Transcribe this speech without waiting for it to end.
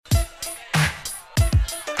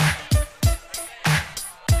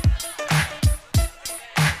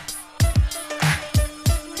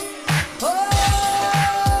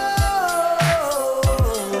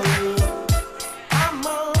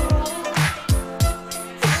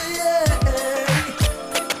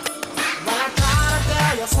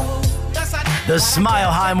The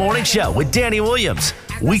Smile High Morning Show with Danny Williams.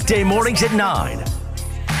 Weekday mornings at 9. Baby,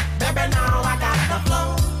 now I got the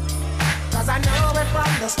flow, 'cause I know it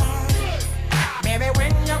from the start. Baby,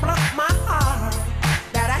 when you broke my heart,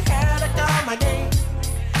 that I had to come again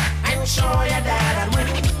and show you that I'd win.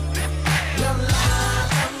 Your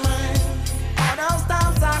love of mine. All those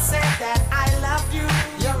times I said that I loved you.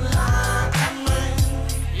 Your love of mine.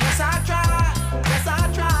 Yes, I tried. Yes, I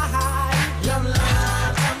tried. Your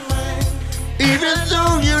love of mine. Even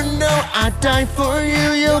though you know I die for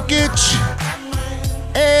you, you'll get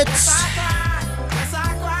it's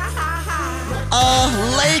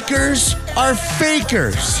Lakers are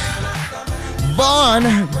fakers.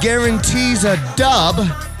 Vaughn guarantees a dub,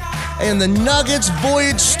 and the Nuggets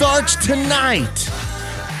voyage starts tonight.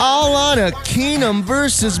 All on a Keenum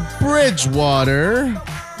versus Bridgewater.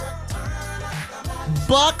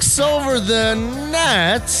 Bucks over the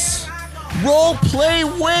Nets. Role Play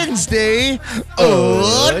Wednesday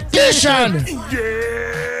edition of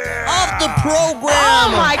the program.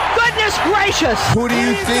 Oh my goodness gracious! Who do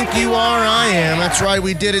you think you are? I am. That's right,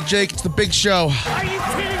 we did it, Jake. It's the big show. Are you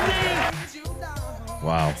kidding me?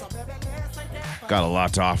 Wow. Got a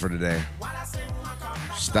lot to offer today.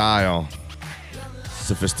 Style,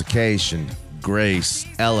 sophistication, grace,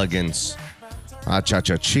 elegance,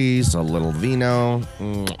 cha-cha cheese, a little vino.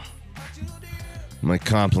 My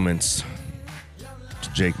compliments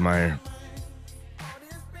to Jake Meyer.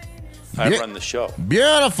 I run the show.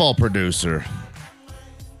 Beautiful producer.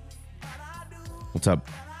 What's up?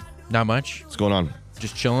 Not much. What's going on?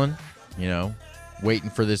 Just chilling, waiting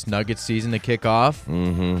for this Nuggets season to kick off.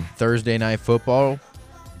 Thursday night football.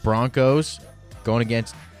 Broncos going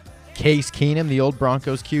against Case Keenum, the old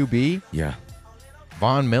Broncos QB. Yeah.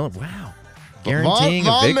 Von Miller. Wow. Guaranteeing a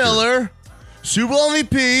Von victory. Miller. Super Bowl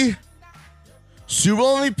MVP. Super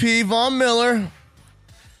Bowl MVP, Von Miller.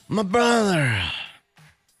 My brother.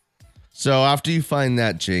 So after you find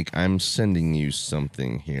that, Jake, I'm sending you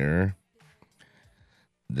something here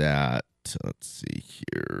that, let's see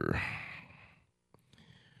here.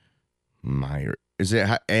 Meyer. Is it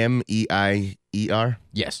M-E-I-E-R?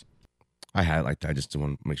 Yes. I had it like that. I just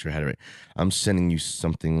want to make sure I had it right. I'm sending you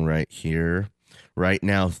something right here, right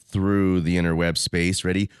now through the interweb space.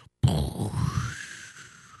 Ready? Let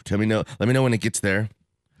me know when it gets there.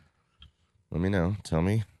 Let me know. Tell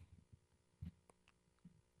me.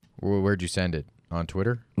 Where'd you send it? On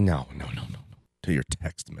Twitter? No. To your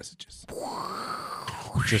text messages.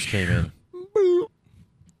 Just came in. What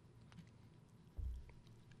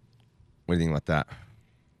do you think about that?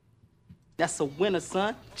 That's a winner,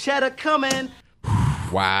 son. Cheddar coming.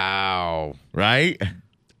 Wow. Right?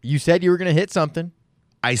 You said you were going to hit something.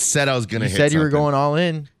 I said I was going to hit You said you were something. going all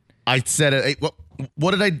in. I said it. Hey,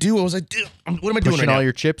 what did I do? What was I doing? What am I doing Pushing right all now?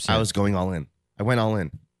 your chips in. I was going all in. I went all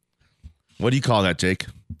in. What do you call that, Jake?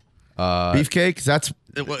 Beefcake?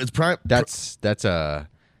 It's prime. That's a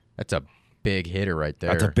big hitter right there.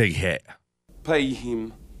 That's a big hit. Pay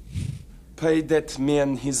him. Pay that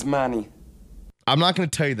man his money. I'm not going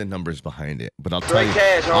to tell you the numbers behind it, but I'll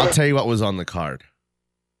tell you what was on the card.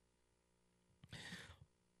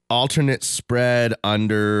 Alternate spread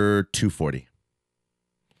under 240.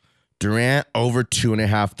 Durant over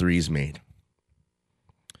 2.5 threes made.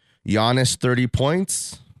 Giannis 30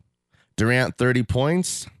 points. Durant 30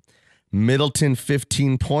 points. Middleton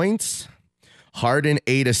 15 points. Harden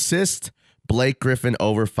 8 assists. Blake Griffin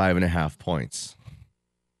over 5.5 points.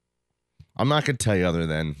 I'm not going to tell you other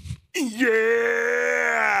than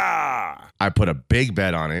I put a big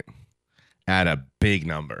bet on it at a big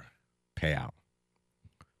number payout.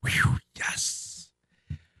 Whew, yes.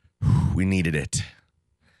 We needed it.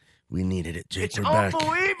 We needed it, Jake. It's We're back.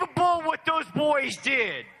 unbelievable what those boys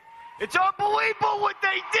did. It's unbelievable what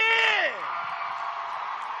they did.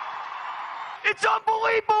 It's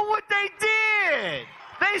unbelievable what they did.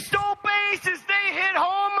 They stole bases. They hit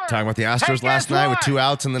homers. Talking about the Astros last night with 2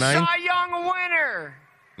 outs in the ninth. Cy Young winner.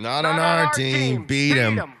 Not on our team. Beat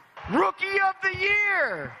him. Rookie of the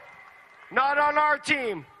year. Not on our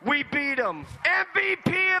team. We beat him.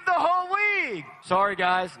 MVP of the whole league. Sorry,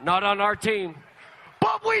 guys. Not on our team.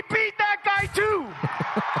 But we beat that guy, too.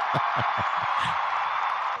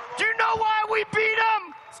 Do you know why we beat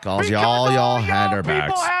him? It's because y'all had our backs.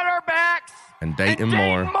 People had our backs. And Dayton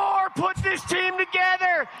Moore put this team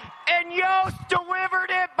together, and Yost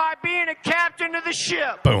delivered it by being a captain of the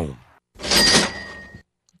ship. Boom.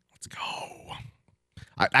 Let's go.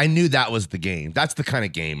 I knew that was the game. That's the kind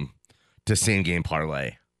of game to same game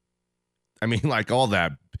parlay. I mean, like all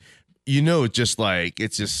that, just like,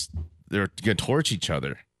 it's just, they're going to torch each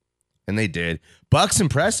other. And they did. Bucks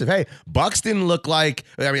impressive. Hey, Bucks didn't look like,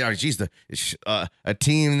 a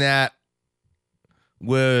team that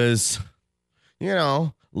was,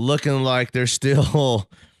 looking like they're still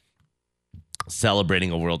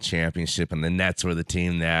celebrating a world championship, and the Nets were the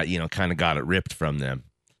team that, kind of got it ripped from them.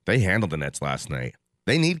 They handled the Nets last night.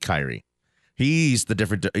 They need Kyrie. He's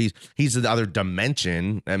the other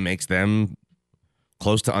dimension that makes them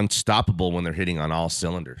close to unstoppable when they're hitting on all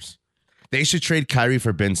cylinders. They should trade Kyrie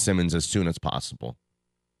for Ben Simmons as soon as possible.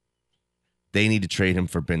 They need to trade him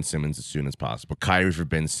for Ben Simmons as soon as possible. Kyrie for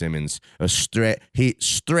Ben Simmons.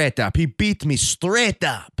 Straight up. He beat me straight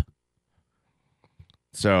up.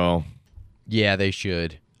 So. Yeah, they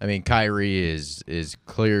should. I mean, Kyrie is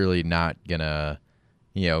clearly not going to,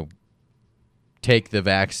 take the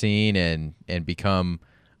vaccine and become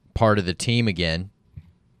part of the team again.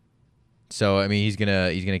 So, I mean, he's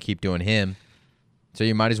gonna keep doing him. So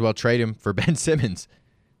you might as well trade him for Ben Simmons.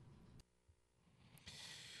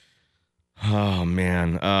 Oh,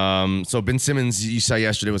 man. So Ben Simmons, you saw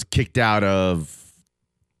yesterday, was kicked out of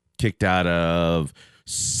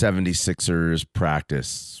 76ers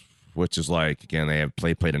practice, which is like, again, they have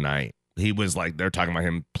play tonight. He was like, they're talking about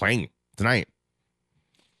him playing tonight.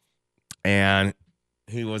 And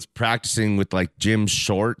he was practicing with like gym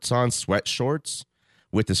shorts on, sweat shorts,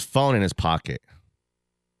 with his phone in his pocket.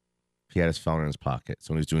 He had his phone in his pocket.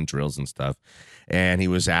 So when he was doing drills and stuff. And he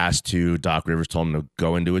was asked to, Doc Rivers told him to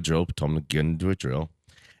go into a drill, told him to get into a drill.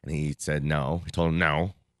 And he said no. He told him,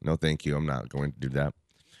 no, thank you. I'm not going to do that.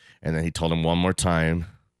 And then he told him one more time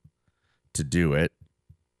to do it.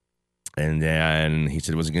 And then he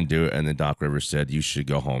said he wasn't going to do it. And then Doc Rivers said, you should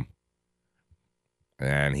go home.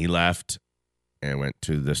 And he left and went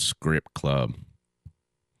to the script club.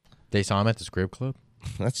 They saw him at the script club?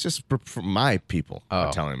 That's just for my people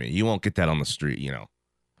are telling me. You won't get that on the street, You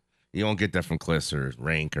won't get that from Cliss or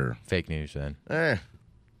Rank or... Fake news, then. Let's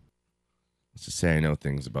just say I know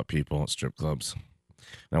things about people at strip clubs.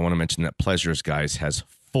 And I want to mention that Pleasures Guys has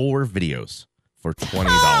 4 videos for $20.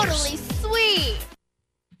 Totally sweet!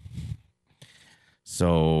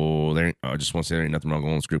 So, I just want to say there ain't nothing wrong with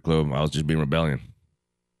going to strip club. I was just being rebellion.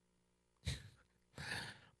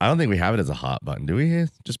 I don't think we have it as a hot button. Do we?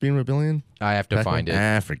 Just being rebellion? I have to find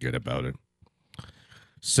it. Forget about it.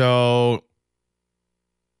 So,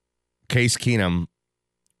 Case Keenum,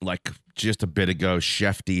 like just a bit ago,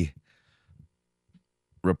 Shefty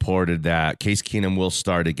reported that Case Keenum will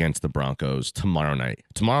start against the Broncos tomorrow night.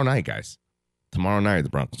 Tomorrow night, guys. Tomorrow night, the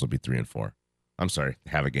Broncos will be 3-4. I'm sorry,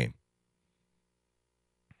 have a game.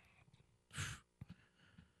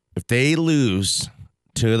 If they lose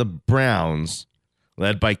to the Browns,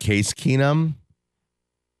 led by Case Keenum,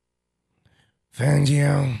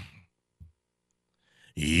 Fangio,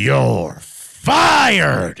 you're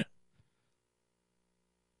fired.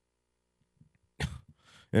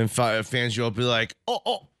 And Fangio will be like,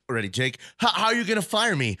 oh, ready, Jake? How are you going to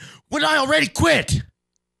fire me when I already quit?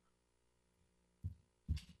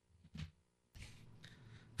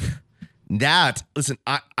 Listen,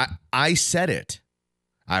 I said it.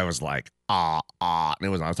 I was like, and it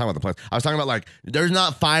was. I was talking about the play. I was talking about like, there's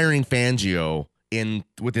not firing Fangio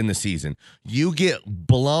within the season. You get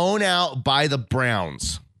blown out by the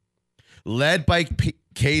Browns, led by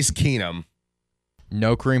Case Keenum.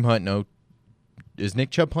 No Kareem Hunt. No. Is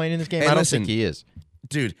Nick Chubb playing in this game? I don't think he is,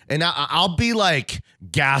 dude. And I'll be like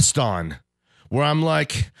Gaston, where I'm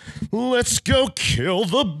like, let's go kill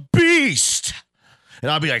the beast. And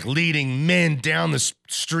I'll be like leading men down the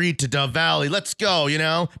street to Dove Valley. Let's go,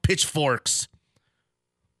 pitchforks.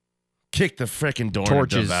 Kick the frickin' door in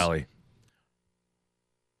Dove Valley.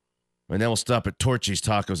 And then we'll stop at Torchy's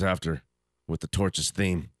Tacos after with the Torches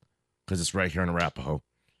theme, because it's right here in Arapahoe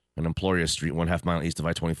on Emporia Street, 1/2 mile east of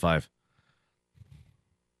I-25.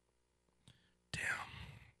 Damn.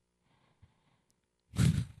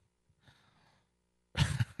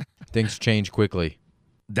 Things change quickly.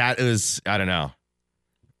 That is, I don't know.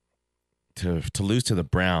 To lose to the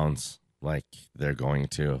Browns like they're going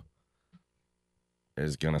to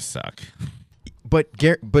is going to suck. But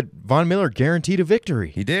Von Miller guaranteed a victory.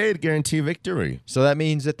 He did guarantee a victory. So that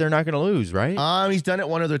means that they're not going to lose, right? He's done it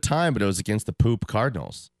one other time, but it was against the poop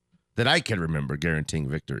Cardinals that I can remember guaranteeing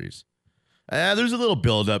victories. There's a little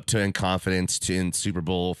build-up to confidence in Super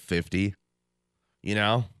Bowl 50,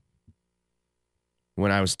 when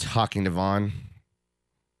I was talking to Von.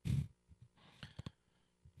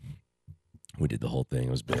 We did the whole thing.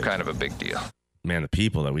 It was big. Kind of a big deal. Man, the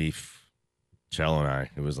people that Cello and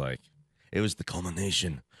I, it was the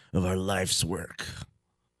culmination of our life's work.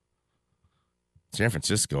 San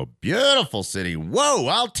Francisco, beautiful city. Whoa,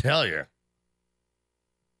 I'll tell you.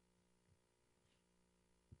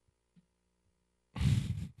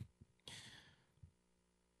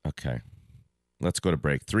 Okay. Let's go to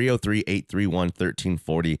break.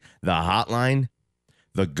 303-831-1340. The hotline,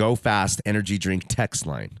 the Go Fast Energy Drink text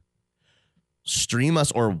line. Stream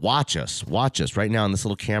us or watch us. Watch us right now on this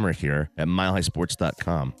little camera here at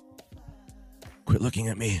milehighsports.com. Quit looking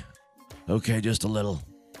at me. Okay, just a little.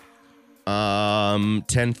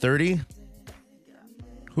 10:30.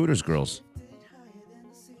 Hooters girls.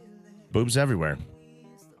 Boobs everywhere.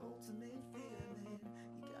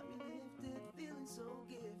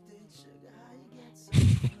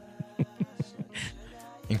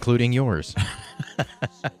 Including yours.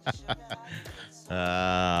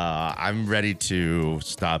 I'm ready to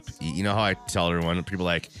stop. You know how I tell everyone, people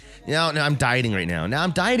are like, no, I'm dieting right now. Now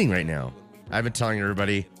I'm dieting right now. I've been telling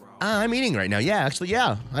everybody, I'm eating right now. Yeah, actually,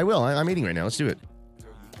 yeah, I will. I'm eating right now. Let's do it.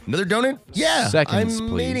 Another donut? Yeah, Seconds, I'm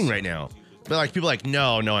please. eating right now. But like people are like,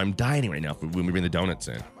 no, I'm dieting right now when we bring the donuts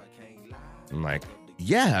in. I'm like,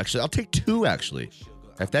 yeah, actually, I'll take 2, actually.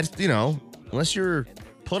 If that's, unless you're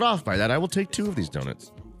put off by that, I will take 2 of these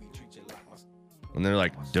donuts. And they're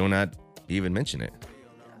like, do not even mention it.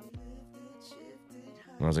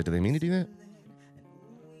 And I was like, do they mean to do that?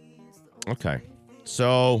 Okay.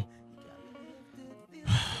 So,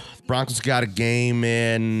 Broncos got a game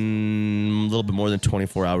in a little bit more than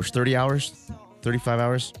 24 hours. 30 hours? 35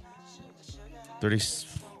 hours? 30.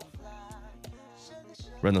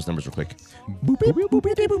 Run those numbers real quick. Boop, beep, boop, boop,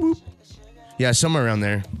 beep, boop, boop. Yeah, somewhere around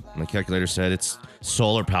there. My calculator said it's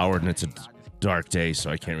solar powered and it's a dark day,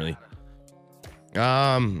 so I can't really.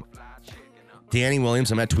 Danny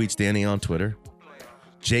Williams, I'm at Tweets Danny on Twitter.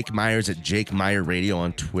 Jake Myers at Jake Meyer Radio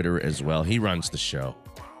on Twitter as well. He runs the show.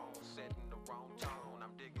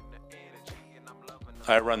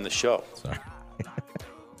 I run the show. Sorry.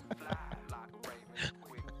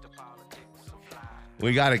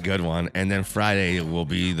 We got a good one, and then Friday will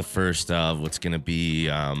be the first of what's going to be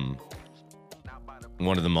one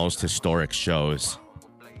of the most historic shows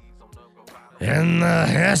in the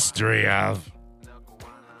history of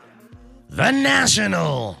the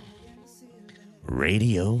National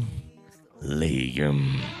Radio League.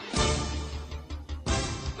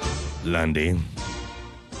 Lundy.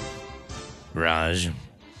 Raj.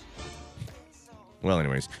 Well,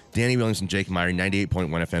 anyways, Danny Williams and Jake Meyer, 98.1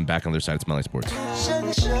 FM, back on the other side of Smiley Sports.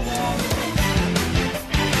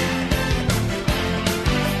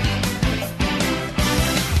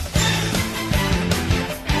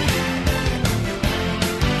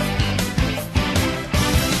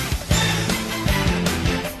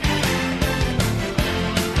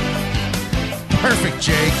 Perfect,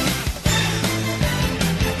 Jake.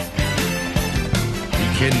 You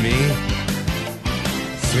kidding me?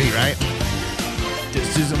 Sweet, right?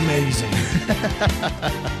 This is amazing.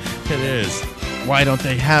 It is. Why don't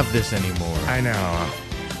they have this anymore? I know.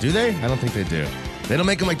 Do they? I don't think they do. They don't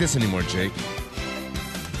make them like this anymore, Jake.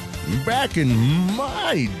 Back in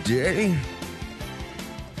my day.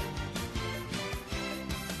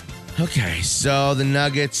 Okay, so the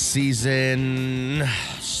Nuggets season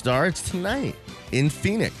starts tonight in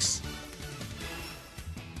Phoenix.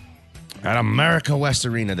 At America West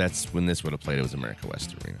Arena. That's when this would have played. It was America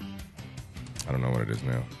West Arena. I don't know what it is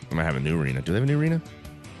now. They might have a new arena. Do they have a new arena?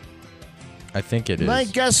 I think it is. I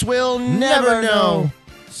guess we'll never know.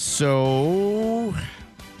 So,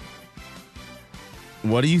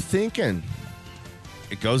 what are you thinking?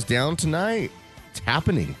 It goes down tonight. It's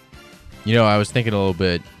happening. You know, I was thinking a little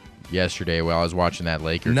bit yesterday while I was watching that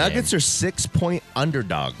Lakers Nuggets game. are 6-point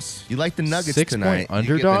underdogs. You like the Nuggets 6-point tonight.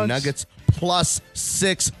 underdogs? You get the Nuggets plus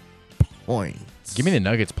 6 points. Give me the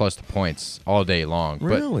Nuggets plus the points all day long.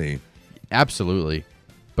 Really? But absolutely.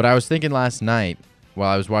 But I was thinking last night while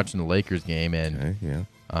I was watching the Lakers game, and Okay,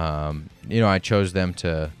 yeah. I chose them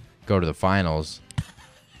to go to the finals.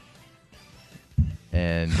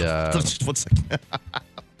 And Just 1 second.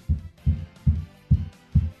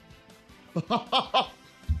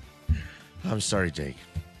 I'm sorry, Jake.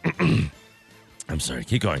 I'm sorry.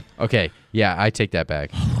 Keep going. okay, yeah, I take that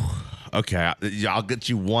back. Okay, I'll get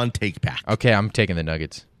you one take back. Okay, I'm taking the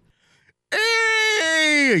Nuggets.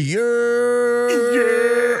 Hey, yeah.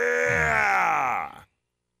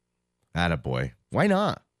 Attaboy. Why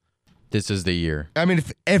not? This is the year. I mean,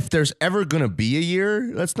 if there's ever going to be a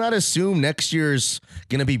year, let's not assume next year's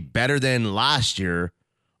going to be better than last year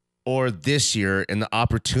or this year and the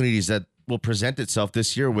opportunities that will present itself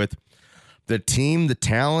this year with the team, the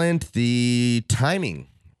talent, the timing.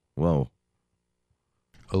 Whoa.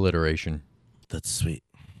 Alliteration. That's sweet.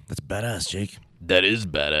 That's badass, Jake. That is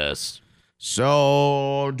badass.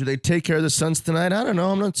 So, do they take care of the Suns tonight? I don't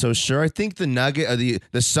know. I'm not so sure. I think the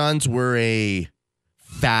Suns were a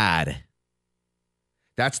fad.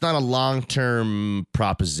 That's not a long-term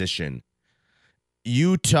proposition.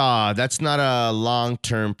 Utah, that's not a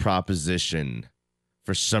long-term proposition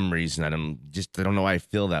for some reason. I don't know why I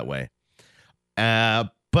feel that way.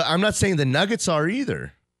 But I'm not saying the Nuggets are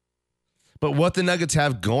either. But what the Nuggets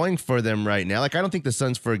have going for them right now, like I don't think the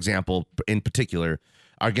Suns, for example, in particular,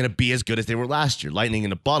 are going to be as good as they were last year. Lightning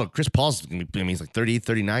in a bottle. Chris Paul's going to be, he's like 38,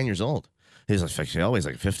 39 years old. He's like, always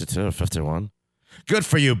like 52 or 51. Good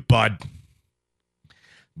for you, bud.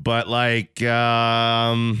 But like,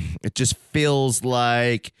 it just feels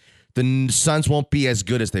like the Suns won't be as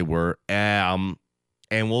good as they were. And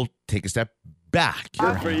we'll take a step back.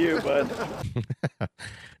 Good for you, bud.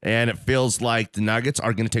 And it feels like the Nuggets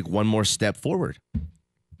are going to take one more step forward.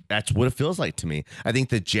 That's what it feels like to me. I think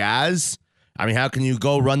the Jazz, I mean, how can you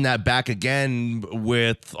go run that back again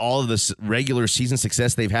with all of this regular season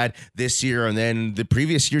success they've had this year and then the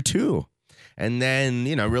previous year too? And then,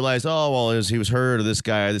 realize, oh, well, he was hurt or this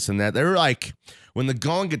guy, this and that. They're like, when the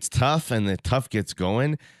going gets tough and the tough gets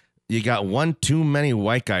going, you got one too many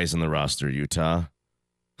white guys in the roster, Utah.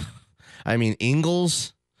 I mean,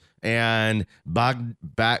 Ingles and Bogdanov?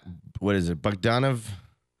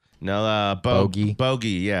 No, Bogey,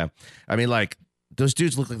 yeah. I mean, like, those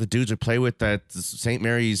dudes look like the dudes who play with at St.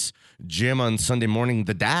 Mary's gym on Sunday morning,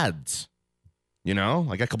 the dads. I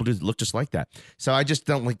got a couple dudes that look just like that. So I just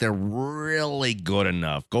don't think they're really good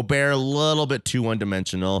enough. Gobert, a little bit too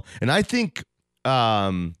one-dimensional. And I think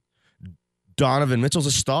Donovan Mitchell's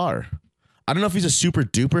a star. I don't know if he's a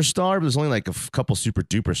super-duper star, but there's only like a couple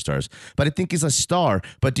super-duper stars. But I think he's a star.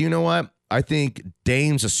 But do you know what? I think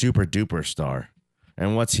Dame's a super-duper star.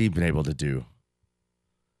 And what's he been able to do?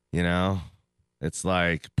 It's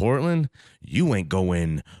like, Portland, you ain't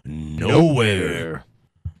going nowhere.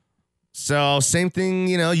 So same thing,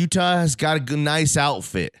 Utah has got a good, nice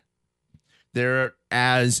outfit. They're,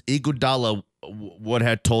 as Iguodala would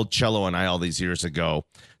have told Cello and I all these years ago,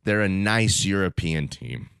 they're a nice European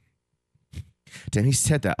team. Damn, he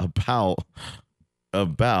said that about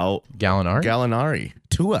Gallinari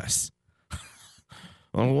to us.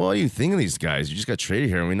 Well, what do you think of these guys? You just got traded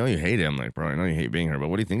here, and we know you hate him. Like, bro, I know you hate being here, but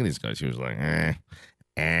what do you think of these guys? He was like,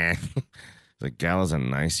 Like, Gall's a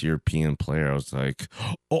nice European player. I was like,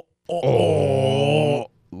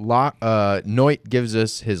 Noit gives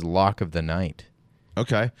us his lock of the night.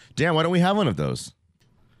 Okay. Dan, why don't we have one of those?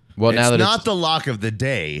 Well, now that it's not the lock of the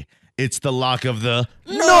day, it's the lock of the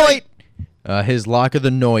Noit. His lock of the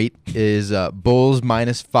Noit is Bulls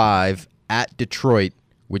 -5 at Detroit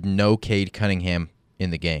with no Cade Cunningham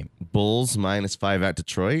in the game. Bulls -5 at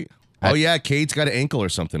Detroit? Oh, yeah, Cade's got an ankle or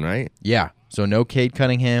something, right? Yeah, so no Cade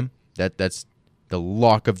Cunningham. That's the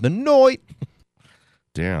lock of the Noit.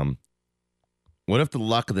 Damn. What if the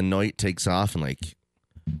lock of the Noit takes off and, like,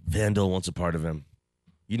 Vandal wants a part of him?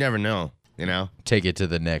 You never know, Take it to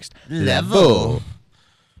the next level.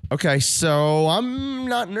 Okay, so I'm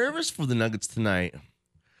not nervous for the Nuggets tonight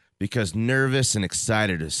because nervous and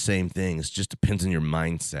excited are the same thing. It just depends on your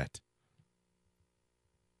mindset.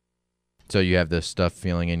 So you have the stuff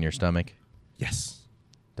feeling in your stomach? Yes.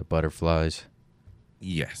 The butterflies?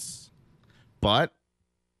 Yes. But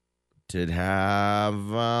did have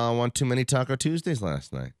one too many Taco Tuesdays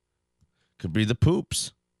last night. Could be the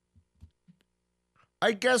poops.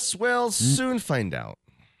 I guess we'll soon find out.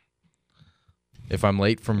 If I'm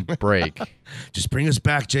late from break. Just bring us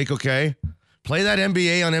back, Jake, okay? Play that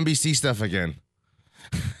NBA on NBC stuff again.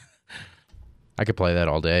 I could play that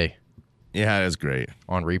all day. Yeah, that's great.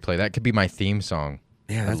 On replay. That could be my theme song.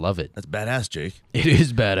 Yeah, I love it. That's badass, Jake. It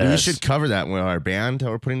is badass. We should cover that with our band that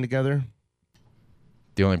we're putting together.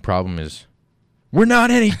 The only problem is we're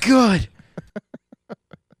not any good.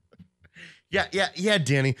 Yeah,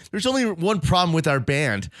 Danny. There's only one problem with our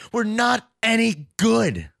band. We're not any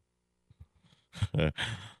good.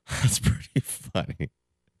 That's pretty funny.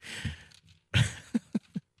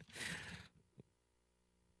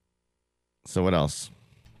 So what else?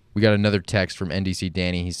 We got another text from NDC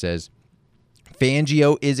Danny. He says,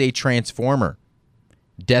 Fangio is a transformer.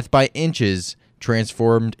 Death by inches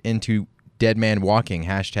transformed into dead man walking.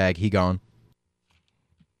 # he gone.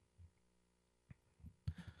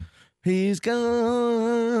 He's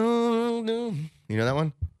gone. You know that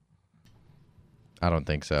one? I don't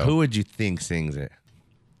think so. Who would you think sings it?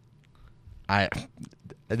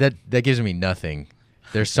 That gives me nothing.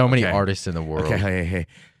 There's so many artists in the world. Okay, hey.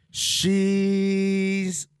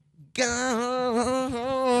 She's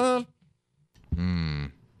gone.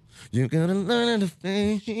 You're gonna learn to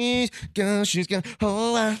think she's gone. She's gone.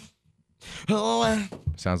 Oh,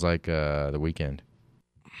 Sounds like The Weeknd.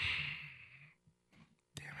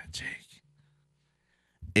 Damn it, Jake.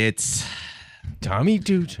 It's Tommy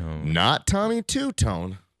Two-Tone. Not Tommy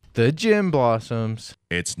Two-Tone. The Gym Blossoms.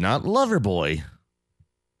 It's not Loverboy.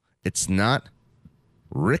 It's not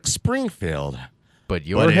Rick Springfield, But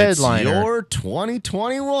your headliner. It's your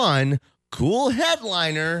 2021 cool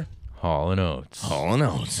headliner, Hall & Oates. Hall &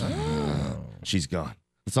 Oates. She's gone.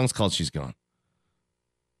 The song's called She's Gone.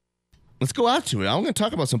 Let's go out to it. I'm going to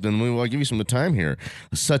talk about something. I'll give you some time here,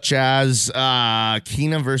 such as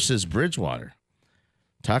Keenum versus Bridgewater.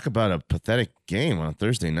 Talk about a pathetic game on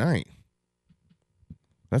Thursday night.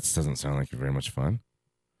 That doesn't sound like very much fun.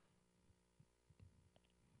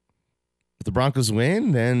 If the Broncos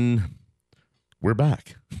win, then we're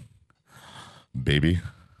back, baby.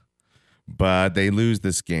 But they lose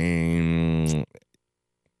this game,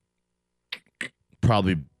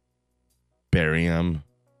 probably bury them.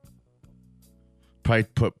 Probably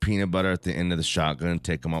put peanut butter at the end of the shotgun and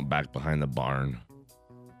take them out back behind the barn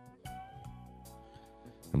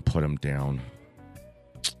and put them down.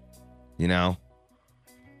 You know,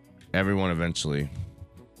 everyone eventually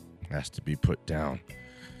has to be put down.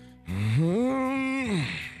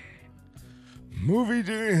 Movie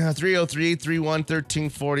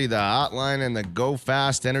 303-831-1340, the hotline and the Go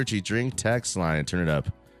Fast Energy Drink text line. Turn it up.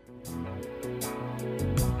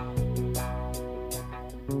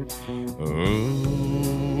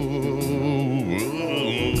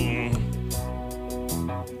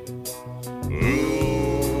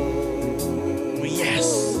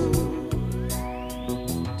 Yes.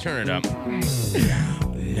 Turn it up.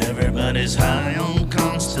 Everybody's high on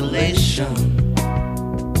Constellation.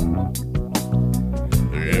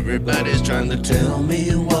 Everybody's trying to tell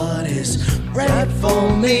me what is right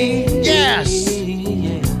for me. Yes.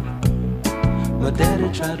 My daddy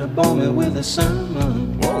tried to bomb me with a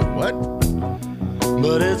sermon. Whoa, what?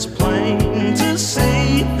 But it's plain to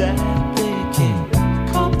see that They can't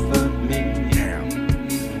comfort me.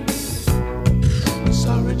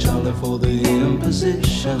 Sorry, Charlie, for the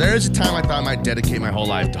imposition. There's a time I thought I might dedicate my whole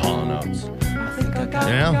life to Hall & Oates.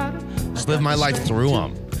 Yeah, just live my life through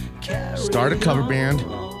them. Start a cover band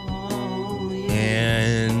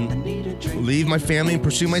and leave my family and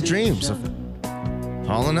pursue my dreams of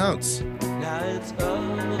Hall & Oates.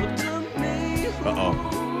 Uh-oh.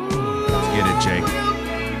 Let's get it, Jake.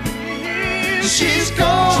 She's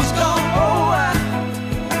gone. She's gone.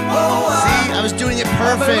 See, I was doing it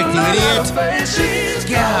perfect, you idiot.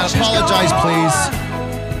 Yeah, apologize, please.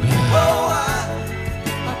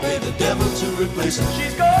 I pay the devil to replace her.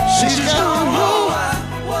 She's gone.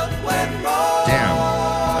 Damn.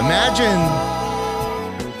 Imagine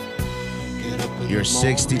you're a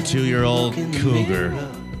 62-year-old cougar,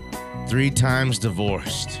 3 times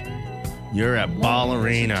divorced. You're at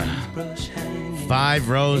ballerina, 5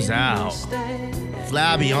 rows out,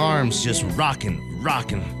 flabby arms just rocking.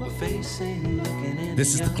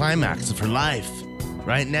 This is the climax of her life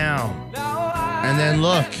right now. And then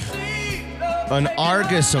look, an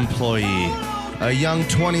Argus employee, a young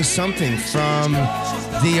 20-something from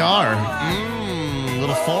DR,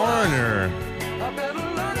 little foreigner.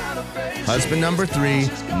 Husband number 3,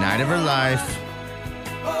 night of her life.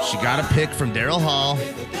 She got a pick from Daryl Hall.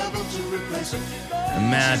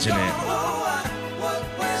 Imagine it.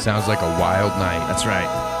 Sounds like a wild night. That's right.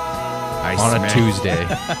 On a Tuesday.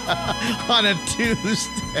 On a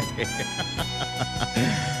Tuesday.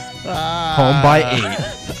 Home by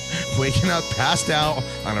 8. Waking up, passed out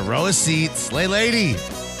on a row of seats. Hey, lady,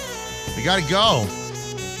 we gotta go.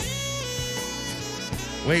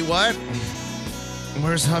 Wait, what?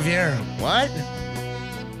 Where's Javier? What?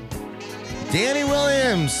 Danny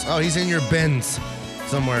Williams. Oh, he's in your bins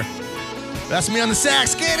somewhere. That's me on the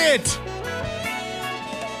sax. Get it!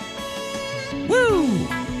 Woo!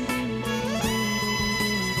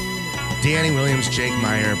 Danny Williams, Jake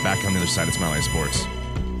Meyer, back on the other side of Smiley Sports.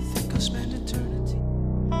 Think I'll spend eternity.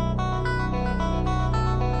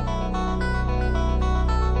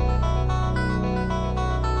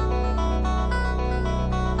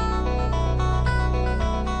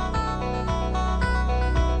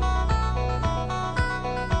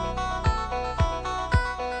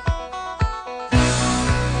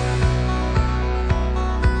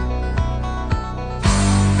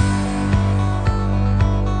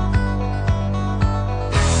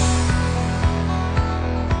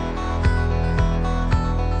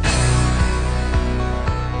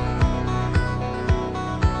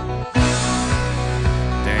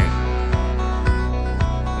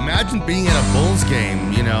 Imagine being in a Bulls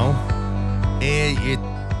game, you know,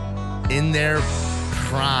 in their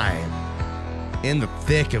prime, in the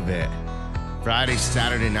thick of it. Friday,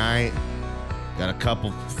 Saturday night, got a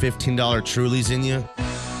couple $15 Trulies in you,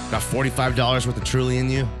 got $45 worth of Truly in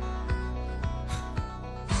you.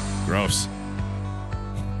 Gross.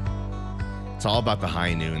 It's all about the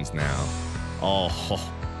high noons now. Oh.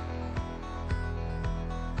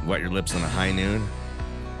 wet your lips on a high noon.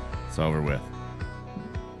 It's over with.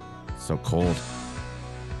 So cold.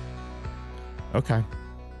 Okay.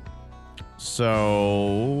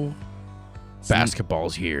 So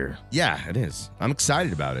Basketball's here. yeah, it is. I'm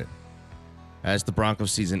excited about it. As the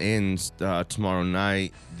Broncos season ends tomorrow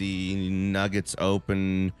night, the Nuggets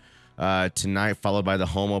open tonight, followed by the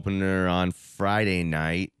home opener on Friday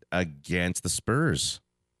night against the Spurs.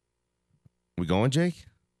 We going, Jake?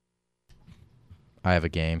 I have a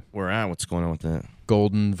game. Where at? What's going on with that?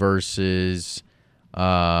 Golden versus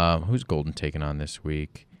who's Golden taking on this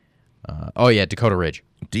week? Dakota Ridge.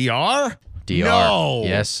 DR? DR. No.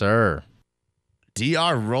 Yes, sir.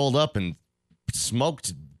 DR rolled up and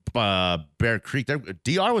smoked Bear Creek.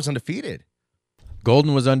 DR was undefeated.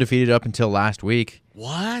 Golden was undefeated up until last week.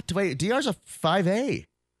 What? Wait, DR's a 5A.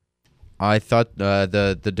 I thought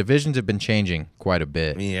the divisions have been changing quite a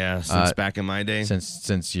bit. Yeah, since back in my day.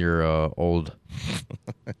 Since you're old.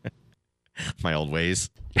 My old ways.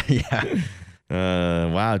 Yeah.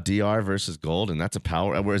 Wow, DR versus Golden. That's a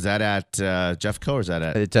power. Where is that at? Jeffco, or is that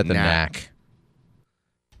at? It's at the NAC.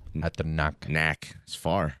 At the NAC. NAC. It's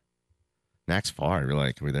far. NAC's far. You're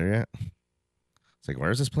like, are we there yet? It's like,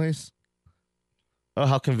 where's this place? Oh,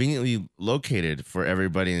 how conveniently located for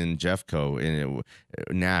everybody in Jeffco in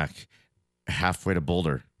NAC, halfway to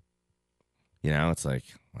Boulder. You know, it's like,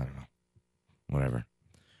 I don't know. Whatever.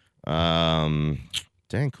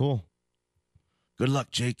 Dang, cool. Good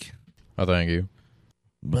luck, Jake. Oh, thank you.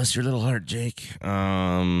 Bless your little heart, Jake.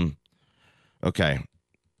 Okay.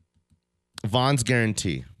 Vaughn's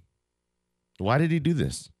guarantee. Why did he do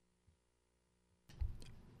this?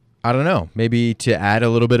 I don't know. Maybe to add a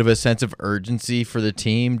little bit of a sense of urgency for the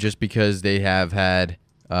team, just because they have had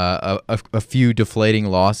a few deflating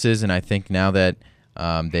losses, and I think now that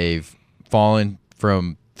they've fallen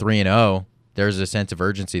from 3-0, there's a sense of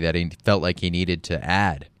urgency that he felt like he needed to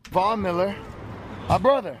add. Vaughn Miller, my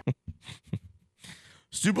brother.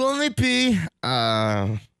 Super Bowl MVP.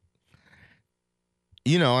 I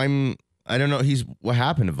don't know. What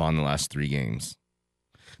happened to Vaughn the last 3 games?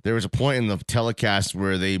 There was a point in the telecast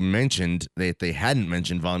where they mentioned that they hadn't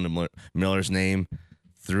mentioned Von Miller's name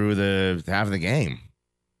through the half of the game.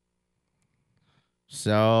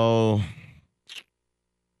 So,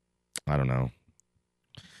 I don't know.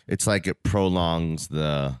 It's like it prolongs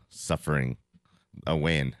the suffering, a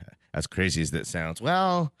win, as crazy as that sounds.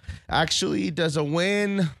 Well, actually, does a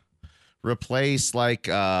win replace like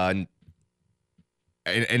in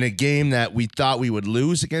a game that we thought we would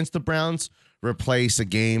lose against the Browns, replace a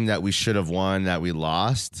game that we should have won that we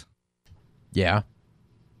lost? Yeah.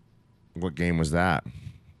 What game was that?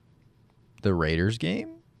 The Raiders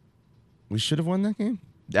game? We should have won that game?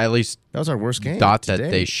 At least that was our worst game. Thought today.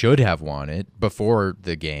 that they should have won it before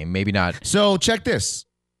the game. Maybe not. So check this.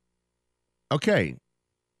 Okay.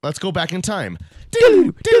 Let's go back in time.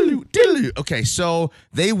 Okay, so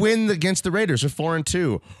they win against the Raiders. They're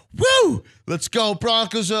 4-2. Woo! Let's go,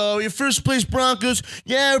 Broncos. Your first place Broncos.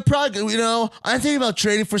 Yeah, we're probably, I'm thinking about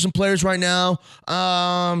trading for some players right now.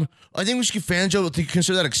 I think we should give Fangio to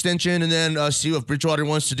consider that extension and then see if Bridgewater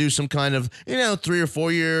wants to do some kind of, 3 or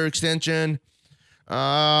 4 year extension.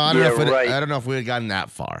 I don't know if we had gotten that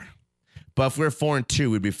far. But if we're 4-2,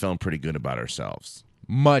 we'd be feeling pretty good about ourselves.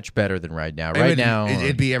 Much better than right now.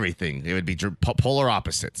 It'd be everything. It would be polar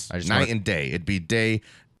opposites. Night and day. It'd be day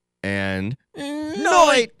and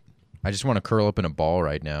night. I just want to curl up in a ball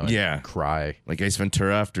right now and cry. Like Ace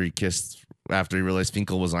Ventura after he realized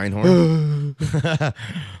Finkel was Einhorn.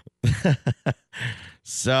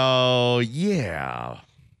 So, yeah.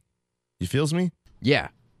 You feels me? Yeah.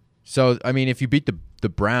 So, I mean, if you beat the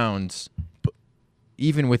Browns,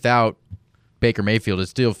 even without Baker Mayfield, it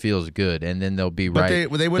still feels good, and then they'll be but right. They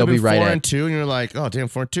would have been 4-2, and you're like, oh, damn,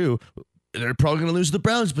 4-2. They're probably going to lose to the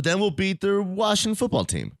Browns, but then we'll beat their Washington football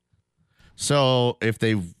team. So if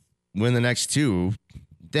they win the next 2,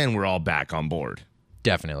 then we're all back on board.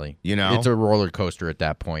 Definitely. It's a roller coaster at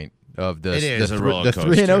that point of the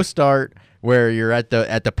 3-0 start where you're at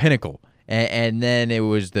the pinnacle, and then it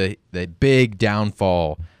was the big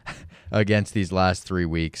downfall against these last 3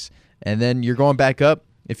 weeks, and then you're going back up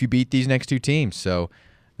if you beat these next 2 teams. So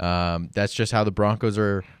that's just how the Broncos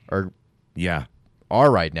are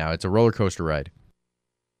right now. It's a roller coaster ride.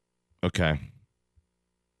 Okay.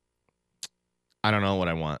 I don't know what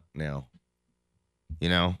I want now.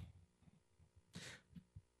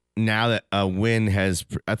 Now that a win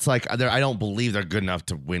it's like I don't believe they're good enough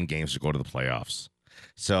to win games to go to the playoffs.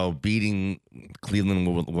 So beating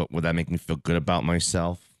Cleveland, would that make me feel good about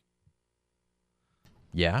myself?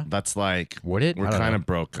 Yeah. That's like, would it? We're kind of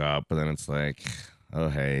broke up, but then it's like, oh,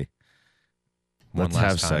 hey. Let's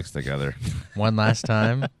have sex together. One last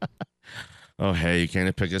time. Oh, hey, you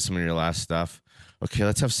can't pick up some of your last stuff. Okay,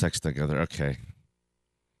 let's have sex together. Okay.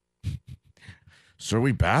 So are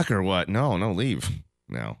we back or what? No, leave.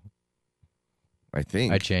 No. I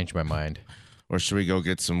think. I changed my mind. Or should we go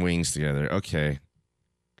get some wings together? Okay.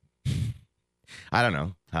 I don't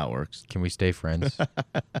know how it works. Can we stay friends?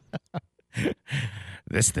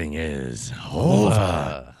 This thing is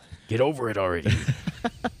over. Get over it already.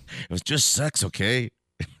 It was just sex, okay?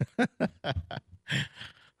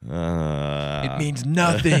 It means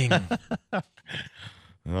nothing.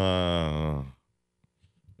 Oh,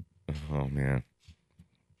 man.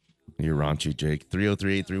 You're raunchy, Jake.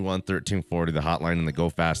 303-831-1340, the hotline and the Go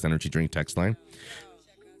Fast Energy Drink text line.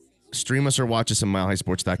 Stream us or watch us at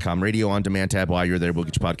milehighsports.com. Radio on demand tab. While you're there, we'll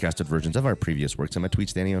get you podcasted versions of our previous works. I'm at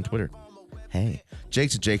Tweets Danny on Twitter. Hey.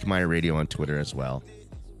 Jake's at Jake Meyer Radio on Twitter as well.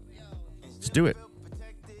 Let's do it.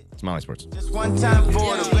 It's Molly Sports. Just one time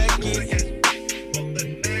for the record.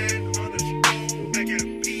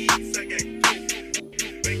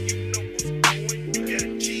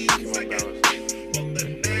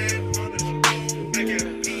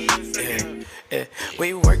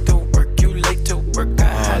 We work to work, you late to work.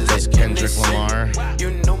 That's Kendrick Lamar.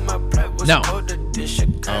 You know my pride was No.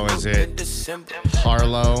 Oh, is it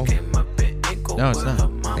Harlow? No, it's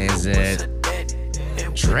not. Is it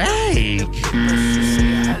Drake?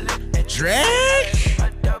 Drake?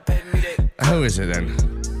 Who is it then?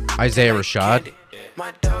 Isaiah Rashad.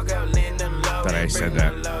 Thought I said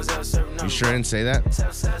that. You sure I didn't say that?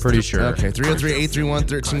 Pretty sure. Okay,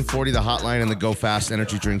 303-831-1340, the hotline and the Go Fast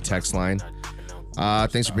Energy Drink text line.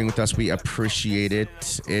 Thanks for being with us. We appreciate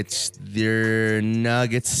it. It's their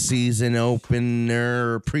Nuggets season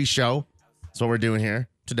opener pre-show. That's what we're doing here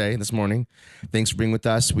today, this morning. Thanks for being with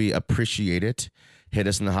us. We appreciate it. Hit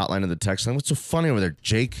us in the hotline of the text line. What's so funny over there,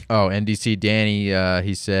 Jake? Oh, NDC Danny,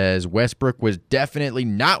 he says, Westbrook was definitely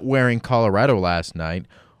not wearing Colorado last night.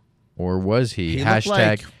 Or was he? He Hashtag, looked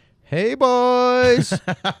like... hey, boys.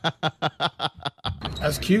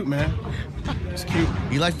 That's cute, man. It's cute.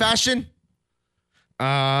 You like fashion? Do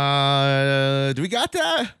we got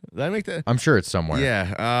that? Did I make that? I'm sure it's somewhere.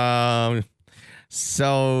 Yeah.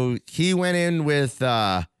 So he went in with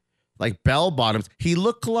like bell bottoms. He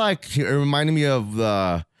looked like, it reminded me of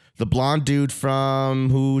the blonde dude from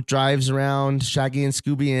who drives around Shaggy and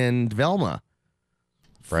Scooby and Velma.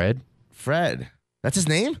 Fred? That's his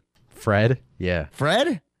name? Fred? Yeah.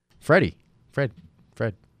 Fred? Freddie. Fred.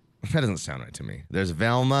 That doesn't sound right to me. There's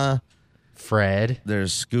Velma. Fred.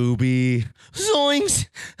 There's Scooby. Zoinks.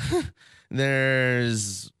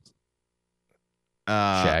 There's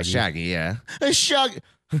Shaggy, yeah.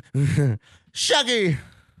 Shaggy.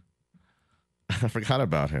 I forgot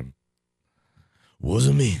about him.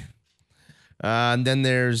 Wasn't me. And then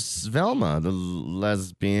there's Velma, the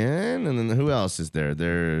lesbian. And then who else is there?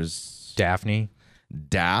 There's Daphne.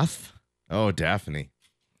 Oh, Daphne.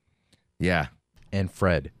 Yeah. And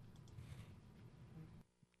Fred.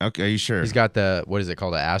 Okay, are you sure? He's got the, what is it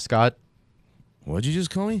called, an ascot? What'd you just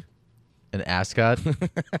call me? An ascot?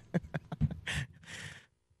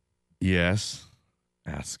 Yes.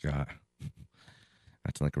 Ascot.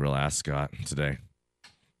 Acting like a real ascot today.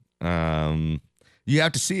 You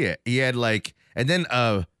have to see it. He had like, and then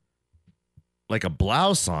like a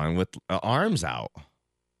blouse on with arms out.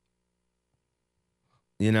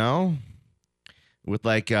 You know? With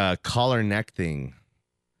like a collar neck thing.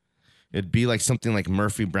 It'd be like something like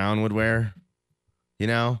Murphy Brown would wear. You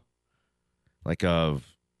know? Like a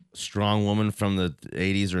strong woman from the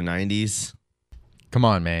 80s or 90s. Come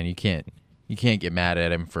on, man. You can't get mad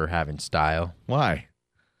at him for having style. Why?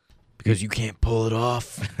 Because you can't pull it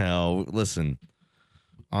off. Hell, listen.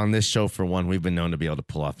 On this show, for one, we've been known to be able to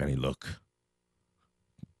pull off any look.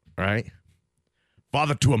 All right?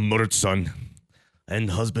 Father to a murdered son,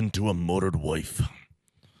 and husband to a murdered wife.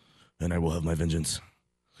 And I will have my vengeance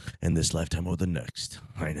in this lifetime or the next,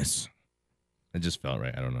 Highness. It just felt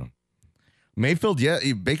right. I don't know. Mayfield,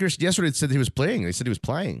 Baker yesterday said he was playing. They said he was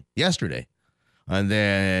playing yesterday. And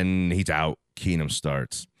then he's out. Keenum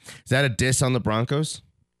starts. Is that a diss on the Broncos?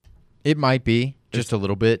 It might be, just a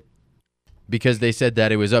little bit. Because they said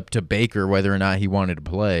that it was up to Baker whether or not he wanted to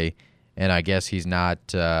play. And I guess he's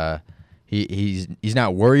not he's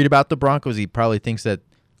not worried about the Broncos. He probably thinks that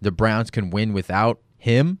the Browns can win without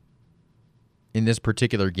him in this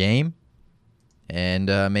particular game.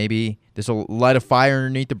 And maybe this will light a fire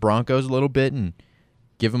underneath the Broncos a little bit and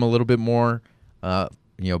give them a little bit more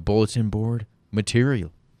bulletin board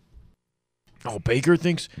material. Oh, Baker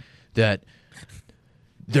thinks that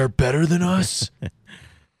they're better than us?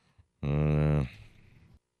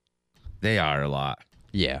 They are a lot.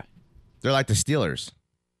 Yeah. They're like the Steelers.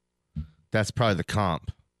 That's probably the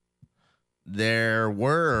comp. There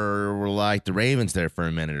were like the Ravens there for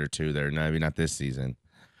a minute or two there. Maybe not this season.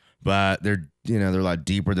 But they're a lot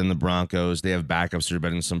deeper than the Broncos. They have backups that are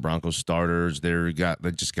better than some Broncos starters. They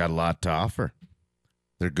just got a lot to offer.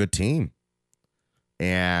 They're a good team.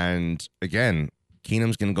 And again,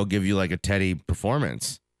 Keenum's going to go give you like a Teddy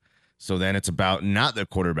performance. So then it's about not the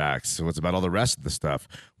quarterbacks. So it's about all the rest of the stuff.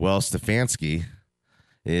 Well, Stefanski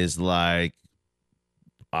is like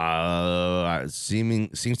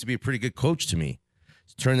seems to be a pretty good coach to me.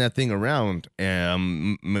 He's turned that thing around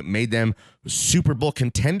and made them Super Bowl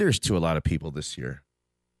contenders to a lot of people this year.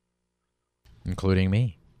 Including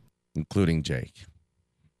me. Including Jake,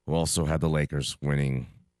 who also had the Lakers winning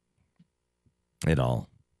it all.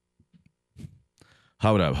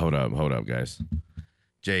 Hold up, guys.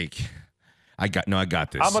 Jake, I got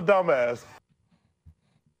this. I'm a dumbass.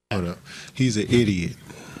 Hold up. He's an idiot.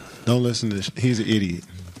 Don't listen to this. He's an idiot.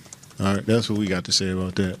 All right, that's what we got to say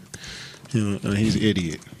about that. He's an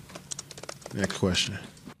idiot. Next question.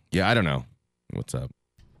 Yeah, I don't know what's up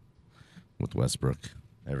with Westbrook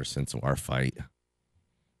ever since our fight.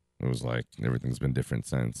 It was like everything's been different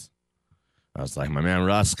since. I was like, my man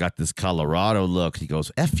Russ got this Colorado look. He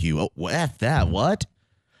goes, F you. Oh, F that. What?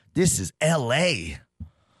 This is L.A.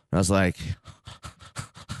 I was like,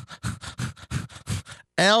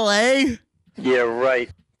 L.A.? Yeah, right.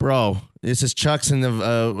 Bro, this is Chuck's in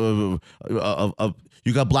the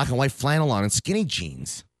you got black and white flannel on and skinny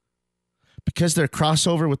jeans. Because they're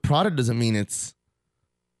crossover with Prada doesn't mean it's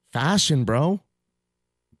fashion, bro.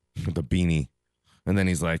 With the beanie. And then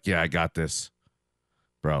he's like, yeah, I got this.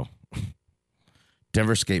 Bro.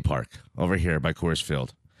 Denver Skate Park over here by Coors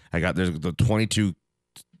Field. There's the 22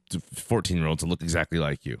 to 14-year-olds that look exactly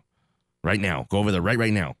like you. Right now. Go over there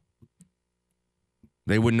right now.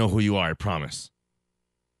 They wouldn't know who you are, I promise.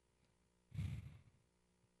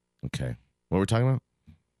 Okay. What were we talking about?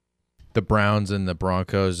 The Browns and the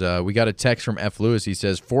Broncos. We got a text from F. Lewis. He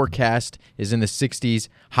says, forecast is in the 60s.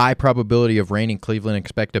 High probability of rain in Cleveland.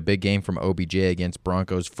 Expect a big game from OBJ against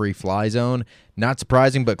Broncos free fly zone. Not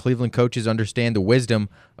surprising, but Cleveland coaches understand the wisdom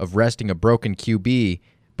of resting a broken QB,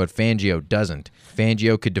 but Fangio doesn't.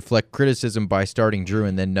 Fangio could deflect criticism by starting Drew,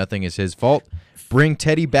 and then nothing is his fault. Bring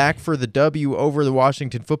Teddy back for the W over the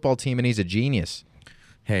Washington football team, and he's a genius.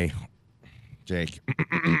 Hey, Jake.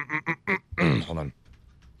 Hold on.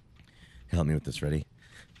 Help me with this. Ready?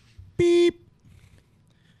 Beep.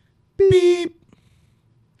 Beep.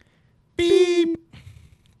 Beep.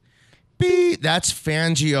 Beep. That's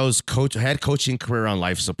Fangio's head coaching career on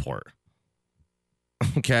life support.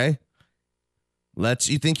 Okay?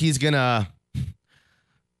 You think he's going to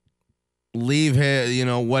leave his,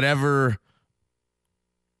 whatever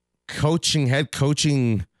head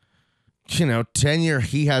coaching, tenure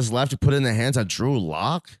he has left to put in the hands of Drew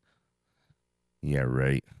Lock? Yeah,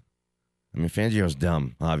 right. I mean, Fangio's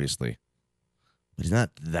dumb, obviously. But he's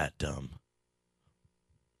not that dumb.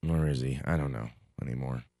 Nor is he. I don't know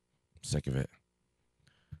anymore. I'm sick of it.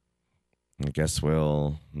 I guess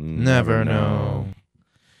we'll never know.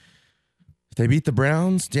 If they beat the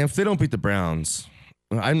Browns? Damn, if they don't beat the Browns,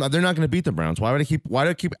 they're not going to beat the Browns. Why do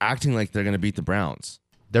I keep acting like they're going to beat the Browns?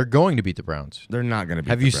 They're going to beat the Browns. They're not going to beat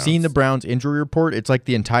the Have Browns. you seen the Browns injury report? It's like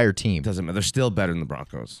the entire team. Doesn't matter. They're still better than the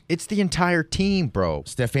Broncos. It's the entire team, bro.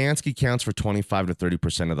 Stefanski counts for 25 to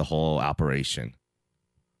 30% of the whole operation.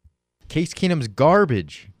 Case Keenum's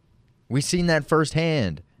garbage. We've seen that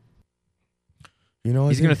firsthand. He's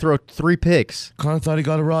going to throw 3 picks. Kind of thought he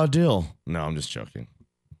got a raw deal. No, I'm just joking.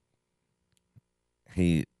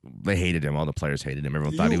 They hated him. All the players hated him.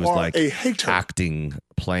 Everyone thought he was like acting,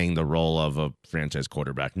 playing the role of a franchise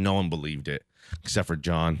quarterback. No one believed it, except for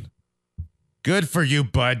John. Good for you,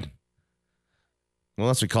 bud. Well,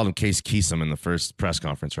 unless we called him Case Keesum in the first press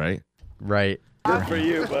conference, right? Right. Good for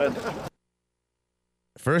you, bud.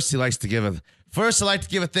 First, I'd like to give a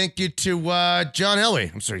thank you to John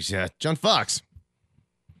Elway. I'm sorry, yeah, John Fox.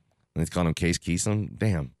 And he's calling him Case Keesum.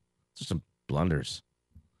 Damn, just some blunders.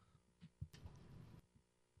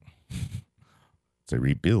 It's a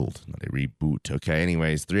rebuild, not a reboot. Okay,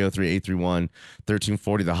 anyways,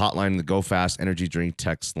 303-831-1340, the hotline, the Go Fast Energy Drink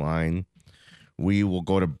text line. We will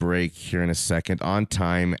go to break here in a second on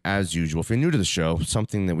time, as usual. If you're new to the show,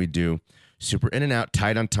 something that we do, super in and out,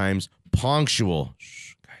 tight on times, punctual.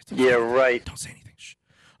 Shh, guys, yeah, right. Don't say anything. Shh.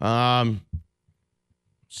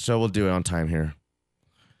 So we'll do it on time here.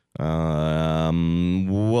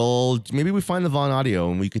 Well, maybe we find the Vaughn audio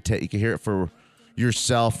and you could hear it for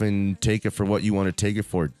yourself and take it for what you want to take it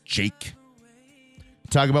for, Jake.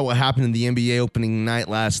 Talk about what happened in the NBA opening night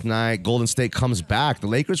last night. Golden State comes back. The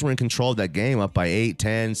Lakers were in control of that game, up by 8,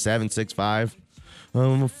 10, 7, 6, 5.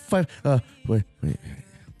 5. Wait.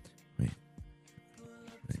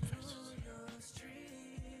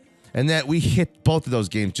 And that we hit both of those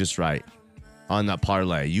games just right on that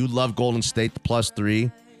parlay. You love Golden State, the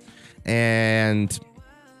 +3. And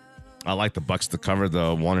I like the Bucks to cover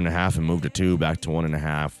the 1.5 and move to 2, back to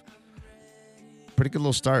 1.5. Pretty good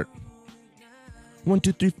little start. 1,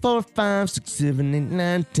 2, 3, 4, 5, 6, 7, 8,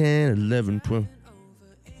 9, 10, 11, 12.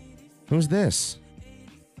 Who's this?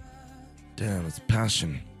 Damn, it's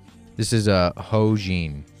Passion. This is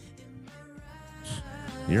Hojin.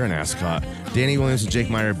 You're an ascot. Danny Williams and Jake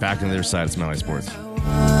Meyer back on the other side of Smiley Sports.